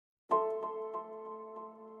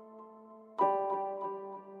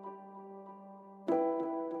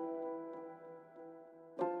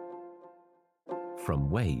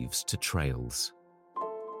From waves to trails.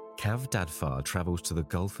 Cav Dadfar travels to the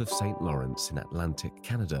Gulf of St. Lawrence in Atlantic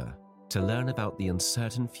Canada to learn about the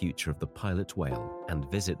uncertain future of the pilot whale and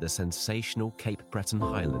visit the sensational Cape Breton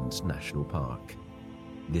Highlands National Park.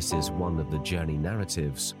 This is one of the journey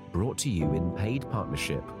narratives brought to you in paid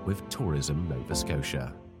partnership with Tourism Nova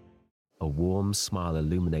Scotia. A warm smile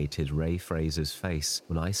illuminated Ray Fraser's face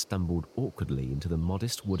when I stumbled awkwardly into the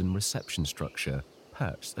modest wooden reception structure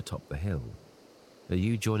perched atop the hill. "Are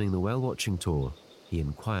you joining the whale-watching tour?" he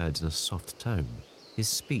inquired in a soft tone, his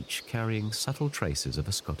speech carrying subtle traces of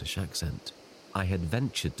a Scottish accent. I had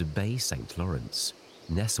ventured to Bay St. Lawrence,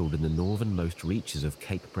 nestled in the northernmost reaches of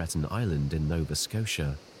Cape Breton Island in Nova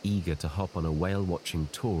Scotia, eager to hop on a whale-watching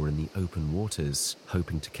tour in the open waters,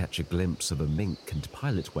 hoping to catch a glimpse of the mink and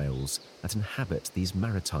pilot whales that inhabit these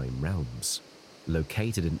maritime realms.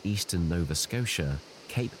 Located in eastern Nova Scotia,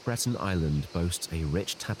 Cape Breton Island boasts a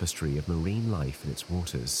rich tapestry of marine life in its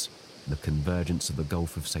waters. The convergence of the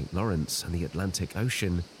Gulf of St. Lawrence and the Atlantic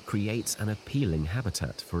Ocean creates an appealing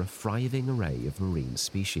habitat for a thriving array of marine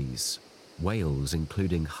species. Whales,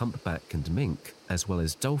 including humpback and mink, as well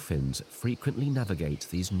as dolphins, frequently navigate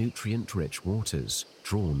these nutrient-rich waters,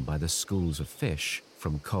 drawn by the schools of fish,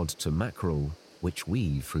 from cod to mackerel, which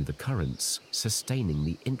weave through the currents, sustaining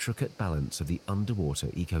the intricate balance of the underwater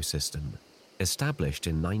ecosystem. Established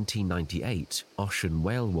in 1998, Ocean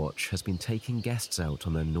Whale Watch has been taking guests out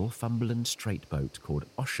on their Northumberland Strait boat called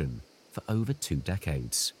Ocean for over 2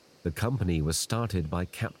 decades. The company was started by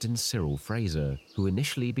Captain Cyril Fraser, who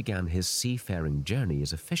initially began his seafaring journey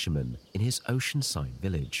as a fisherman in his oceanside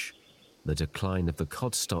village. The decline of the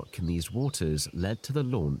cod stock in these waters led to the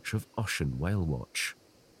launch of Ocean Whale Watch.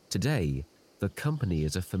 Today, the company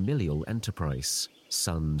is a familial enterprise.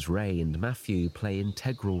 Sons Ray and Matthew play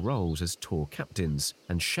integral roles as tour captains,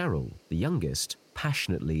 and Cheryl, the youngest,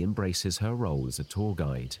 passionately embraces her role as a tour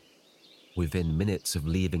guide. Within minutes of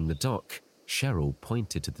leaving the dock, Cheryl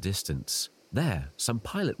pointed to the distance. "There, some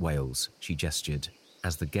pilot whales," she gestured.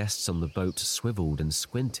 As the guests on the boat swiveled and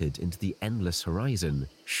squinted into the endless horizon,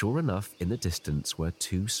 sure enough in the distance were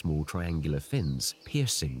 2 small triangular fins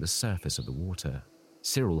piercing the surface of the water.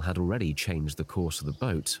 Cyril had already changed the course of the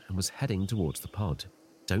boat and was heading towards the pod.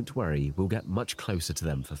 "Don't worry, we'll get much closer to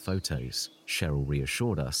them for photos," Cheryl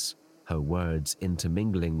reassured us, her words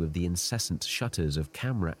intermingling with the incessant shutters of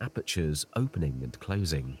camera apertures opening and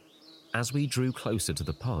closing. As we drew closer to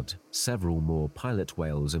the pod, several more pilot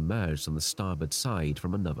whales emerged on the starboard side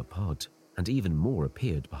from another pod, and even more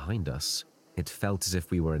appeared behind us. It felt as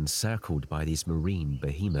if we were encircled by these marine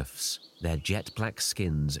behemoths, their jet-black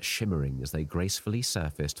skins shimmering as they gracefully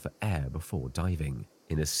surfaced for air before diving,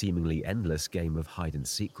 in a seemingly endless game of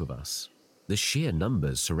hide-and-seek with us. The sheer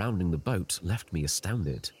numbers surrounding the boat left me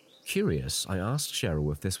astounded. Curious, I asked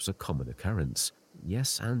Cheryl if this was a common occurrence.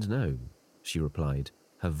 "Yes and no," she replied,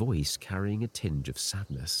 her voice carrying a tinge of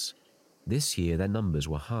sadness. This year their numbers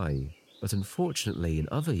were high, but unfortunately in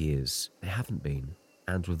other years they haven't been.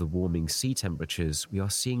 And with the warming sea temperatures, we are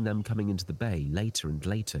seeing them coming into the bay later and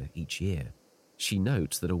later each year. She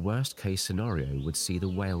notes that a worst-case scenario would see the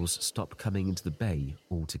whales stop coming into the bay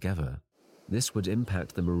altogether. This would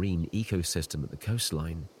impact the marine ecosystem at the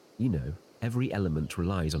coastline. "You know, every element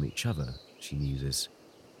relies on each other," she muses.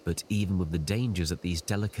 But even with the dangers that these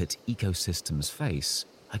delicate ecosystems face,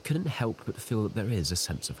 I couldn't help but feel that there is a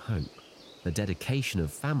sense of hope. The dedication of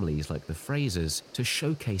families like the Frasers to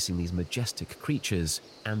showcasing these majestic creatures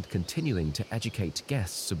and continuing to educate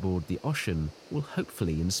guests aboard the Ocean will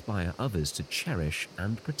hopefully inspire others to cherish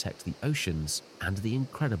and protect the oceans and the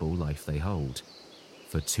incredible life they hold.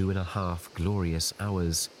 For 2.5 glorious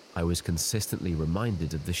hours, I was consistently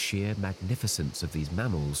reminded of the sheer magnificence of these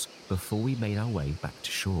mammals before we made our way back to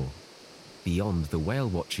shore. Beyond the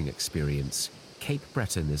whale-watching experience, Cape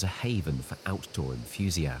Breton is a haven for outdoor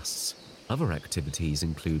enthusiasts. Other activities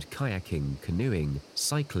include kayaking, canoeing,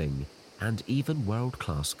 cycling, and even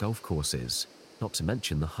world-class golf courses, not to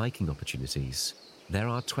mention the hiking opportunities. There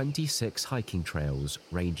are 26 hiking trails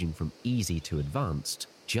ranging from easy to advanced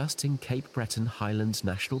just in Cape Breton Highlands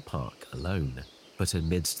National Park alone. But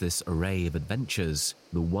amidst this array of adventures,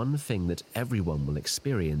 the one thing that everyone will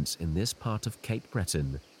experience in this part of Cape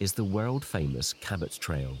Breton is the world-famous Cabot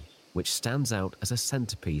Trail, which stands out as a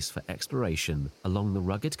centerpiece for exploration along the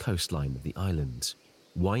rugged coastline of the island.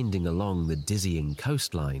 Winding along the dizzying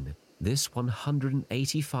coastline, this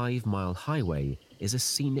 185-mile highway is a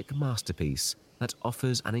scenic masterpiece that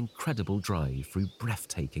offers an incredible drive through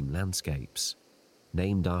breathtaking landscapes.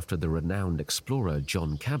 Named after the renowned explorer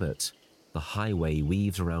John Cabot, the highway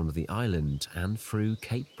weaves around the island and through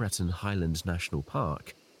Cape Breton Highlands National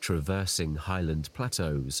Park, traversing highland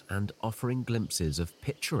plateaus and offering glimpses of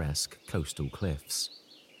picturesque coastal cliffs.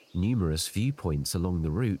 Numerous viewpoints along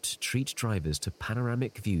the route treat drivers to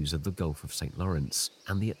panoramic views of the Gulf of St. Lawrence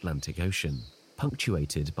and the Atlantic Ocean,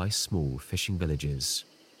 punctuated by small fishing villages.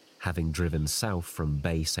 Having driven south from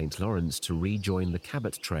Bay St. Lawrence to rejoin the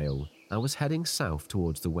Cabot Trail, I was heading south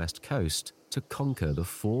towards the west coast to conquer the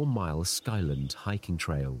 4-mile Skyland hiking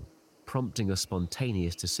trail, prompting a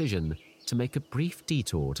spontaneous decision to make a brief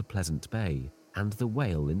detour to Pleasant Bay and the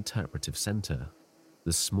Whale Interpretive Centre.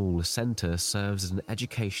 The small centre serves as an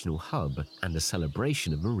educational hub and a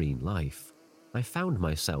celebration of marine life. I found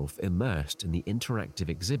myself immersed in the interactive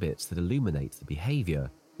exhibits that illuminate the behaviour,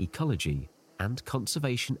 ecology, and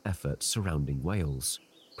conservation efforts surrounding whales,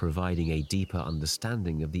 providing a deeper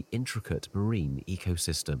understanding of the intricate marine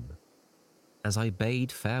ecosystem. As I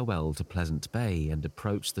bade farewell to Pleasant Bay and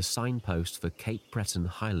approached the signpost for Cape Breton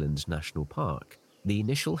Highlands National Park, the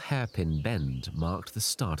initial hairpin bend marked the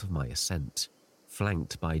start of my ascent.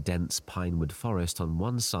 Flanked by dense pinewood forest on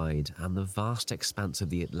one side and the vast expanse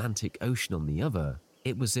of the Atlantic Ocean on the other,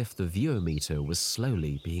 it was as if the viewometer was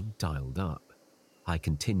slowly being dialed up. I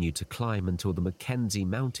continued to climb until the Mackenzie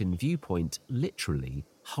Mountain viewpoint literally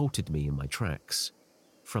halted me in my tracks.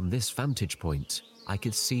 From this vantage point, I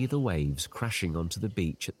could see the waves crashing onto the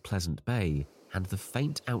beach at Pleasant Bay and the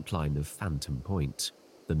faint outline of Phantom Point,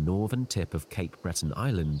 the northern tip of Cape Breton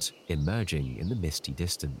Island emerging in the misty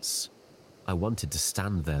distance. I wanted to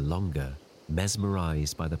stand there longer,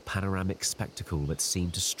 mesmerized by the panoramic spectacle that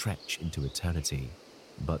seemed to stretch into eternity.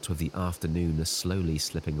 But with the afternoon slowly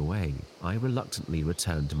slipping away, I reluctantly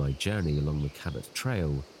returned to my journey along the Cabot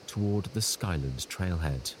Trail toward the Skyland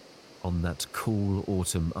trailhead. On that cool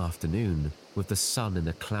autumn afternoon, with the sun in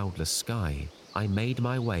a cloudless sky, I made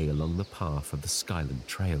my way along the path of the Skyland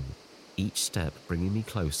Trail, each step bringing me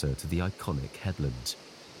closer to the iconic headland.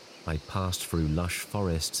 I passed through lush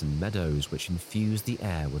forests and meadows which infused the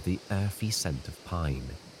air with the earthy scent of pine.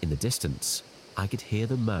 In the distance, I could hear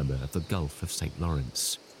the murmur of the Gulf of St.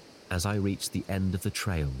 Lawrence. As I reached the end of the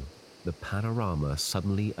trail, the panorama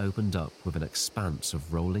suddenly opened up with an expanse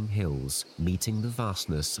of rolling hills meeting the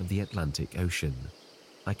vastness of the Atlantic Ocean.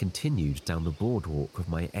 I continued down the boardwalk with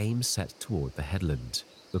my aim set toward the headland.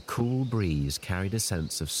 The cool breeze carried a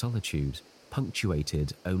sense of solitude,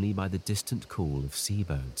 punctuated only by the distant call of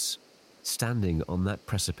seabirds. Standing on that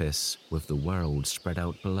precipice, with the world spread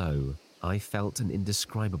out below, I felt an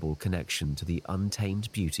indescribable connection to the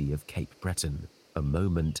untamed beauty of Cape Breton, a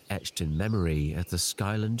moment etched in memory as the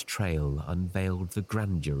Skyland Trail unveiled the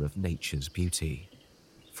grandeur of nature's beauty.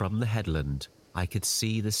 From the headland, I could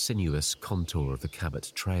see the sinuous contour of the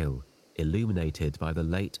Cabot Trail, illuminated by the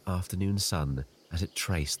late afternoon sun as it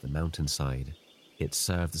traced the mountainside. It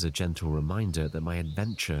served as a gentle reminder that my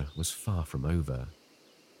adventure was far from over.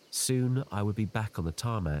 Soon I would be back on the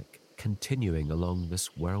tarmac, continuing along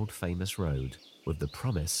this world-famous road with the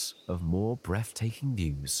promise of more breathtaking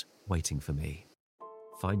views waiting for me.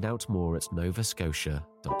 Find out more at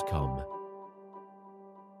novascotia.com.